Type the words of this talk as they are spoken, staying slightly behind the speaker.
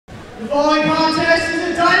The following contest is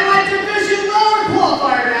a Dynamite Division lower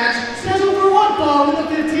qualifier match scheduled for one fall with a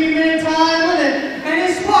 15-minute time limit and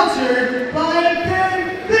is sponsored by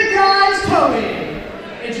Big Guys Towing.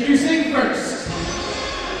 Introducing first.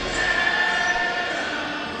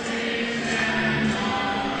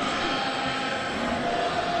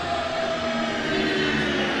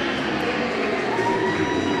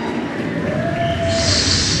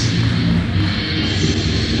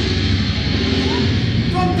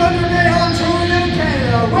 Thunder Bay, Ontario,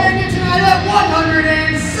 Canada, weighing in tonight at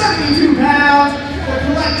 172 pounds, the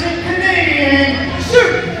collected Canadian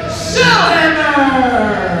Shellhammer.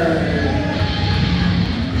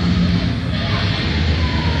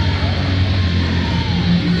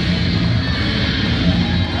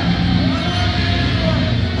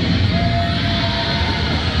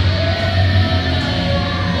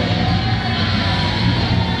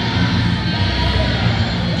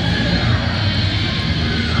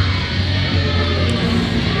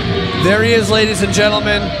 There he is, ladies and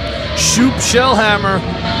gentlemen, Shellhammer,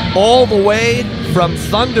 all the way from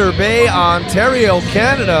Thunder Bay, Ontario,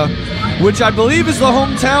 Canada, which I believe is the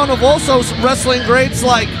hometown of also wrestling greats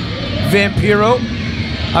like Vampiro,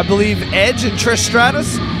 I believe Edge and Trish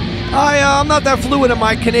Stratus. I'm not that fluent in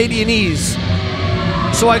my Canadianese,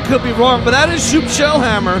 so I could be wrong, but that is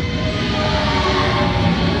Shellhammer.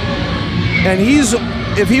 And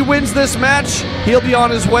if he wins this match, he'll be on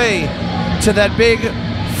his way to that big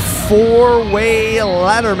four-way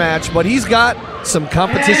ladder match, but he's got some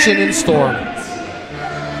competition in store. From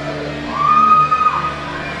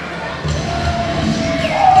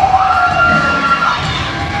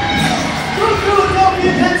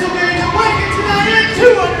Philadelphia, Pennsylvania, weighing tonight at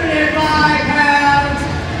 205 pounds,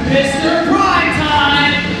 Mr.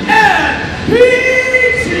 Primetime MPT.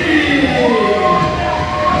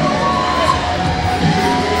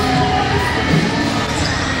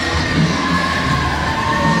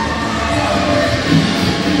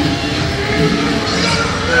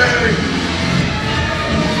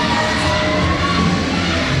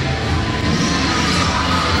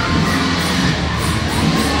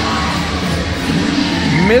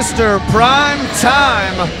 Mr. Prime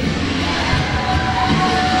Time,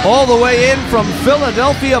 all the way in from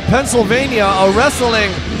Philadelphia, Pennsylvania, a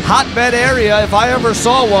wrestling hotbed area if I ever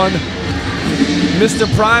saw one. Mr.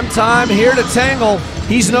 Prime Time here to tangle.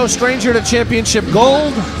 He's no stranger to championship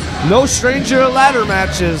gold, no stranger to ladder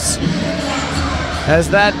matches, as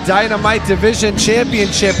that Dynamite Division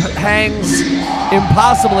Championship hangs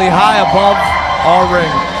impossibly high above our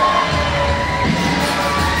ring.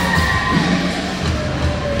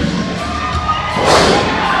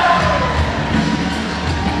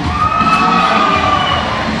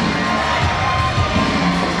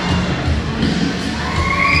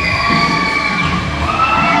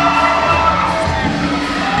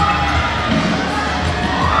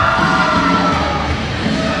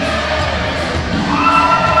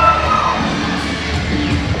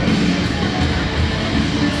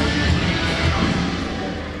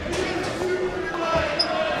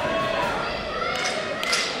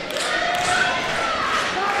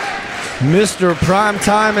 Mr.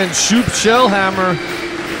 Primetime and Shellhammer.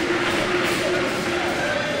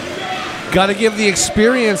 Got to give the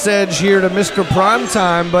experience edge here to Mr.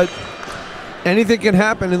 Primetime, but anything can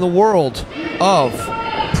happen in the world of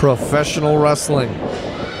professional wrestling.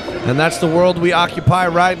 And that's the world we occupy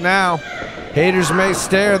right now. Haters may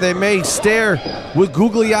stare, they may stare with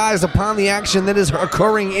googly eyes upon the action that is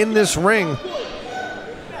occurring in this ring.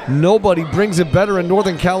 Nobody brings it better in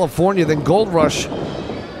Northern California than Gold Rush.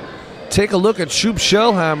 Take a look at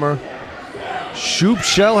Shellhammer.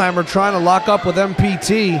 Shellhammer trying to lock up with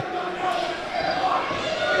MPT.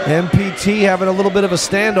 MPT having a little bit of a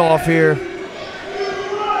standoff here.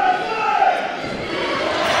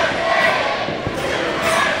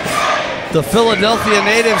 The Philadelphia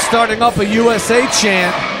native starting up a USA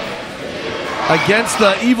chant against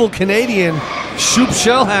the evil Canadian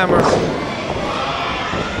Shellhammer.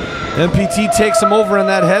 MPT takes him over in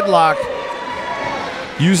that headlock,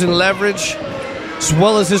 using leverage as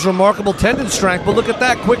well as his remarkable tendon strength. But look at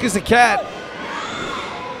that, quick as a cat.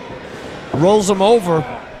 Rolls him over.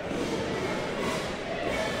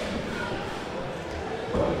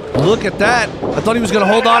 Look at that. I thought he was going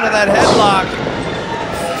to hold on to that headlock.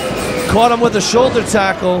 Caught him with a shoulder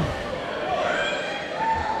tackle.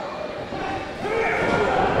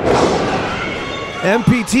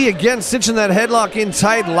 MPT again cinching that headlock in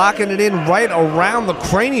tight, locking it in right around the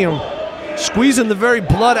cranium, squeezing the very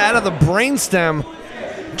blood out of the brainstem,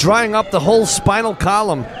 drying up the whole spinal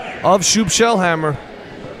column of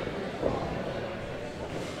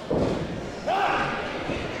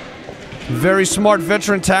Very smart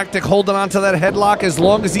veteran tactic, holding on to that headlock as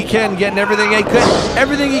long as he can, getting everything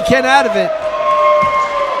he can out of it.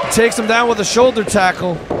 Takes him down with a shoulder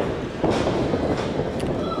tackle.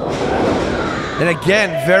 And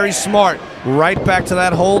again, very smart. Right back to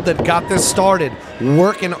that hold that got this started.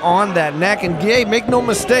 Working on that neck. And hey, make no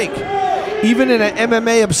mistake, even in an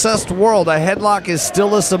MMA-obsessed world, a headlock is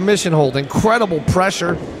still a submission hold. Incredible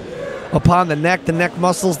pressure upon the neck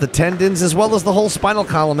muscles, the tendons, as well as the whole spinal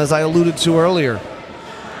column, as I alluded to earlier.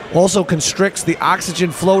 Also constricts the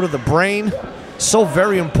oxygen flow to the brain. So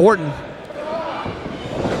very important.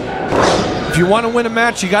 If you want to win a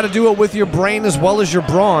match, you got to do it with your brain as well as your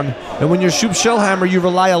brawn. And when you're Shoop Shellhammer, you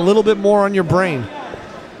rely a little bit more on your brain.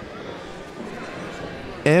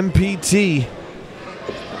 MPT.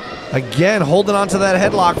 Again, holding on to that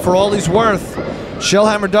headlock for all he's worth.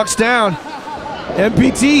 Shellhammer ducks down.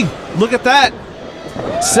 MPT, look at that.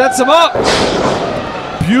 Sets him up.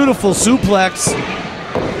 Beautiful suplex.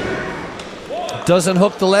 Doesn't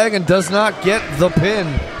hook the leg and does not get the pin.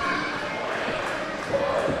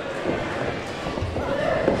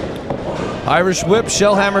 Irish whip,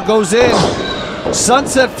 Shellhammer goes in.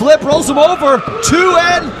 Sunset flip, rolls him over.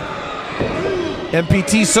 2N.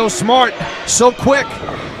 MPT so smart, so quick.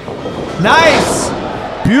 Nice.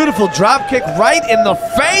 Beautiful drop kick right in the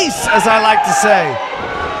face, as I like to say.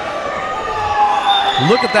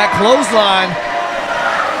 Look at that clothesline.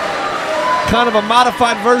 Kind of a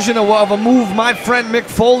modified version of a move my friend Mick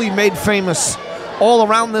Foley made famous all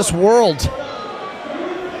around this world.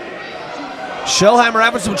 Shellhammer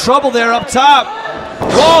having some trouble there up top.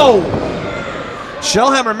 Whoa!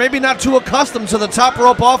 Shellhammer maybe not too accustomed to the top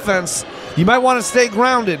rope offense. You might want to stay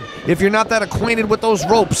grounded if you're not that acquainted with those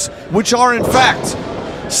ropes, which are in fact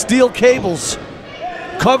steel cables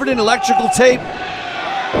covered in electrical tape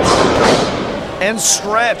and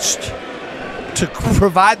stretched to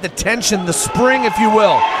provide the tension, the spring, if you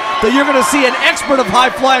will, that you're going to see an expert of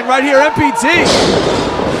high flying right here, MPT.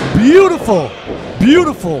 Beautiful,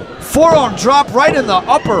 beautiful forearm drop right in the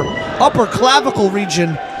upper clavicle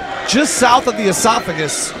region, just south of the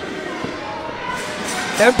esophagus.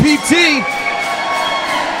 MPT,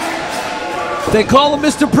 they call him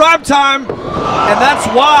Mr. Primetime, and that's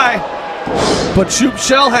why. But Shoop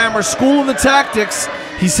Shellhammer, schooling the tactics,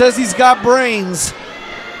 he says he's got brains,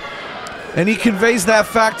 and he conveys that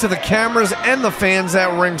fact to the cameras and the fans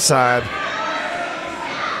at ringside.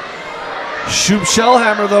 Shoop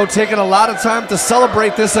Shellhammer, though, taking a lot of time to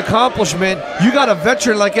celebrate this accomplishment. You got a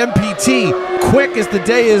veteran like MPT, quick as the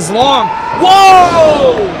day is long.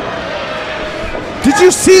 Whoa! Did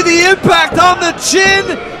you see the impact on the chin?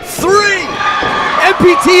 3.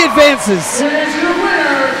 MPT advances. Here's your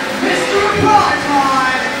winner,